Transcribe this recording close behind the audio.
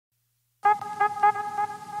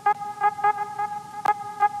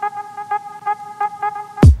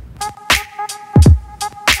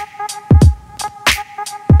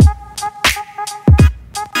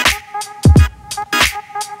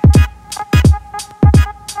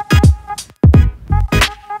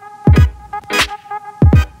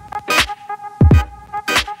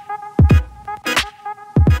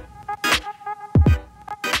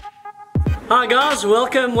guys,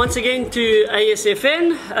 welcome once again to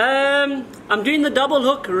ASFN. I'm doing the double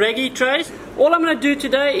hook Raggie trays. All I'm going to do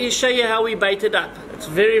today is show you how we bait it up. It's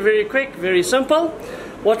very quick, very simple.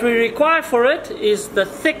 What we require for it is the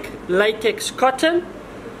thick latex cotton,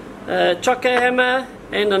 chocker hammer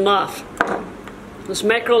and a knife. This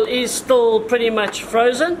mackerel is still pretty much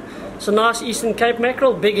frozen. It's a nice Eastern Cape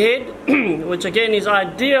mackerel, big head, which again is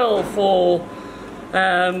ideal for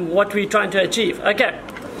what we're trying to achieve. Okay,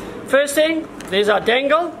 first thing, there's our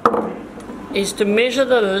dangle, is to measure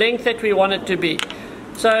the length that we want it to be.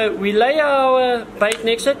 So we lay our bait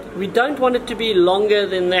next to it. We don't want it to be longer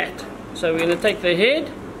than that. So we're going to take the head,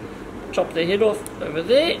 chop the head off over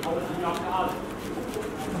there,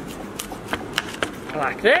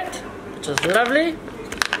 like that, which is lovely.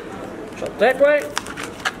 Chop that way.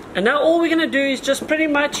 And now all we're going to do is just pretty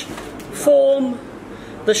much form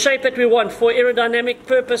the shape that we want for aerodynamic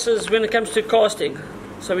purposes when it comes to casting.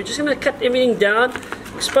 So we're just going to cut everything down,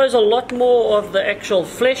 expose a lot more of the actual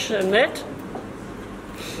flesh and that.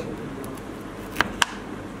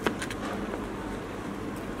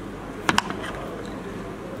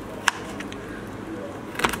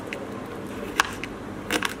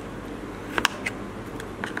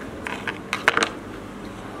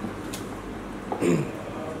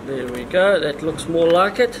 There we go, that looks more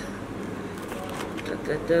like it. Cut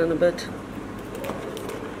that down a bit.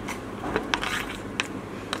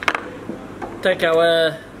 Take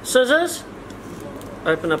our scissors,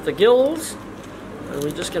 open up the gills, and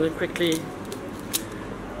we're just going to quickly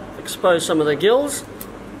expose some of the gills.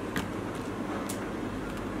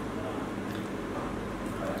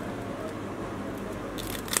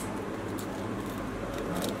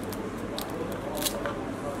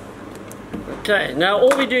 Okay, now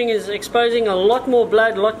all we're doing is exposing a lot more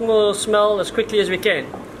blood, a lot more smell as quickly as we can.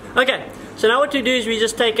 Okay, so now what we do is we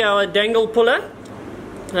just take our dangle puller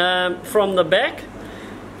from the back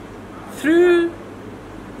through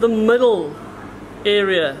the middle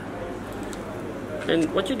area,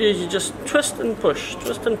 and what you do is you just twist and push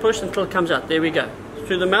until it comes out. There we go,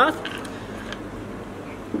 through the mouth.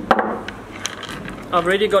 I've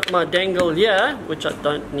already got my dangle here, which I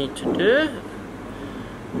don't need to do.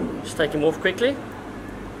 Just take him off quickly.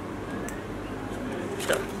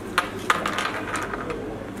 So,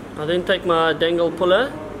 I then take my dangle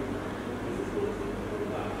puller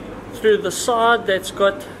through the side that's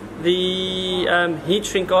got the heat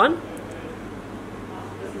shrink on,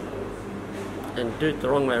 and do it the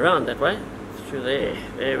wrong way around, that way, through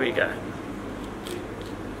there we go,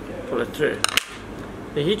 pull it through.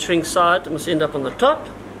 The heat shrink side must end up on the top.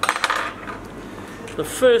 The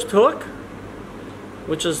first hook,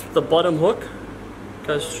 which is the bottom hook,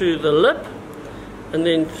 goes through the lip and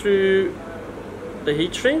then through the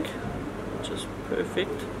heat shrink, which is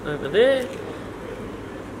perfect over there.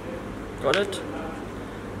 Got it.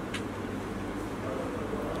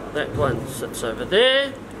 That one sits over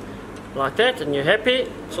there, like that, and you're happy.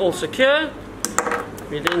 It's all secure.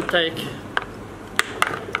 We then take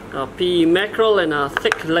our PE mackerel and our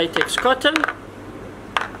thick latex cotton,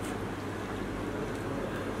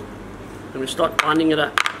 and we start binding it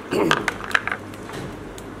up.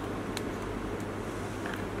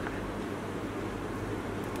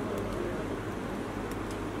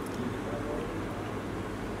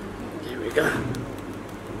 Go.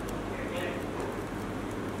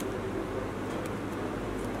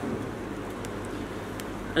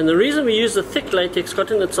 And the reason we use the thick latex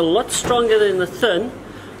cotton, it's a lot stronger than the thin,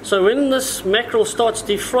 so when this mackerel starts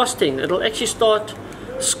defrosting, it'll actually start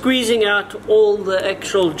squeezing out all the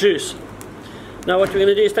actual juice. Now what we're going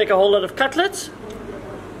to do is take a whole lot of cutlets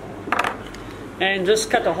and just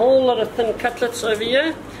cut a whole lot of thin cutlets over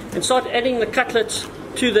here and start adding the cutlets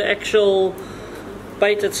to the actual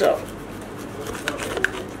bait itself.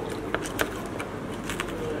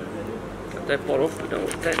 That part off, we don't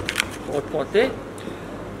want that hard part there.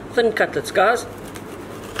 Thin cutlets, guys.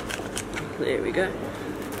 There we go.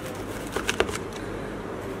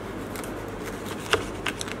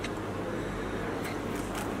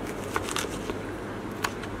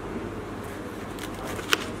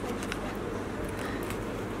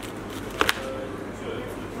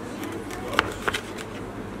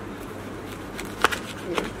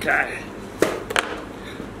 Okay.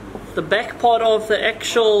 The back part of the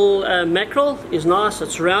actual mackerel is nice,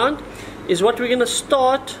 it's round, is what we're going to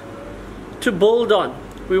start to build on.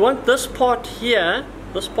 We want this part here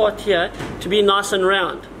to be nice and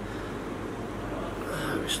round.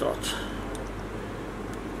 We start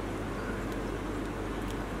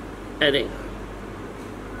adding.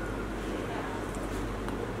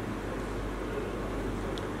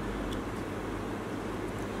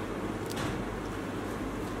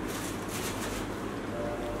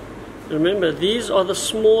 Remember, these are the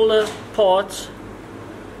smaller parts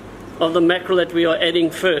of the mackerel that we are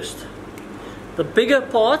adding first. The bigger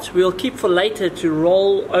parts we'll keep for later to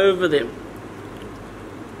roll over them.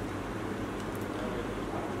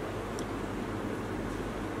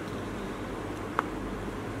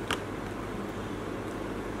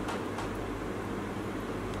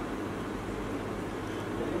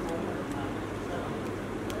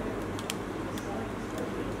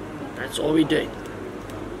 That's all we did.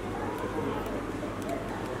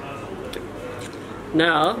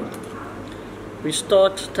 Now we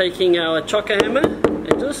start taking our chocker hammer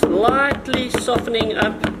and just lightly softening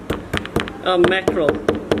up our mackerel.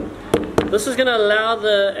 This is going to allow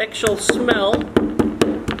the actual smell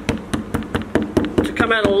to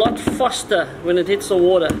come out a lot faster when it hits the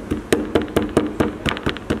water.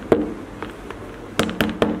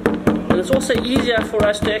 And it's also easier for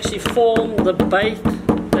us to actually form the bait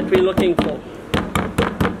that we're looking for.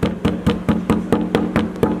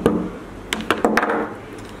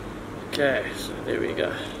 Okay, so there we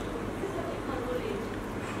go.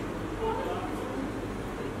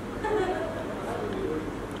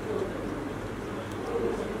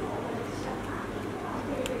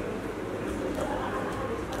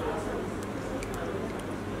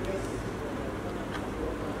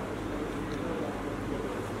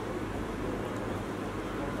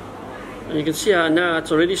 And you can see how now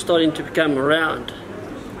it's already starting to become round.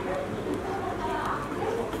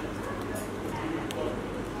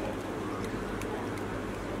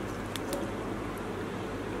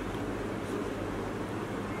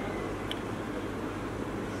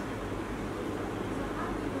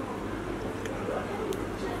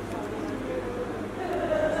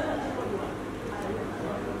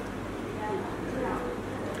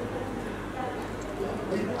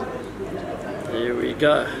 There we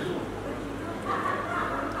go.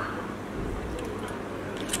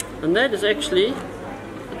 And that is actually,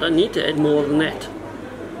 I don't need to add more than that.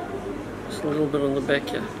 Just a little bit on the back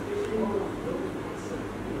here.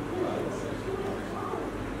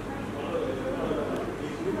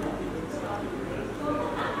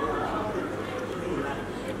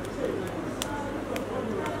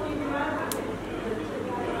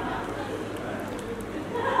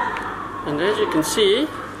 And as you can see,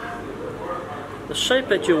 the shape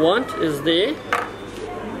that you want is there.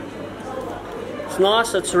 It's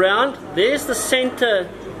nice, it's round. There's the center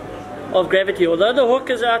of gravity. Although the hook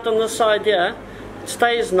is out on this side here, it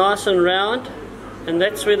stays nice and round, and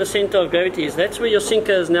that's where the center of gravity is. That's where your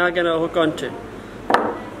sinker is now going to hook onto.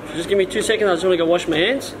 So just give me 2 seconds, I just want to go wash my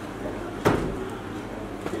hands.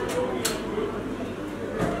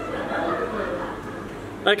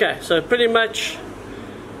 Okay, so pretty much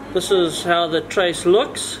this is how the trace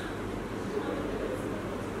looks.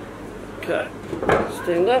 Okay,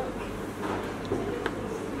 stand up.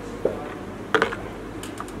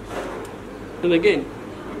 And again,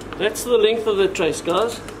 that's the length of the trace,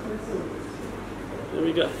 guys. There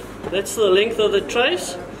we go. That's the length of the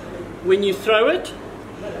trace. When you throw it,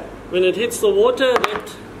 when it hits the water,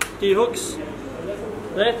 that dehooks,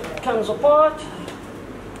 that comes apart,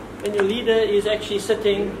 and your leader is actually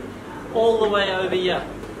sitting all the way over here.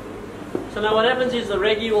 So now what happens is the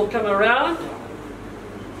Raggie will come around,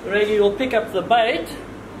 the Raggie will pick up the bait.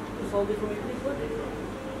 Just hold it for me, please.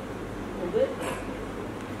 Hold it.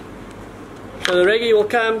 So the Raggie will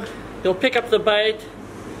come, he'll pick up the bait,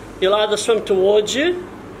 he'll either swim towards you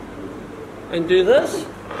and do this,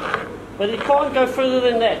 but he can't go further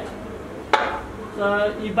than that.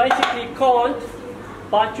 So you basically can't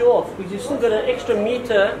bite you off because you've still got an extra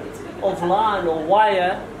meter of line or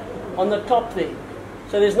wire on the top there.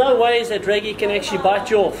 So there's no ways that Raggie can actually bite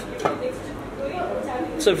you off.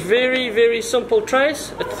 It's a very, very simple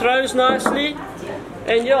trace. It throws nicely,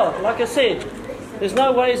 and yeah, like I said, there's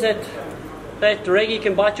no ways that Raggie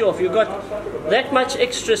can bite you off. You've got that much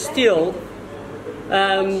extra steel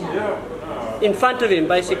in front of him,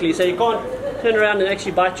 basically, so you can't turn around and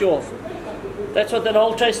actually bite you off. That's what that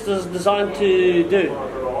whole trace is designed to do.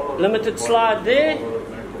 Limited slide there.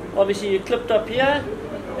 Obviously, you clipped up here,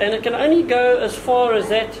 and it can only go as far as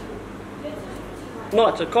that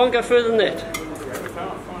knot. It can't go further than that.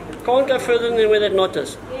 It can't go further than where that knot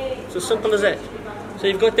is. It's as simple as that. So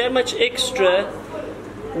you've got that much extra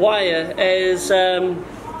wire as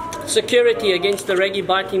security against the Raggie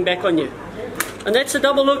biting back on you. And that's a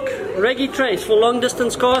double hook Raggie trace for long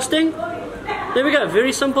distance casting. There we go,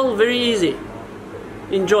 very simple, very easy.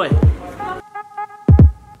 Enjoy.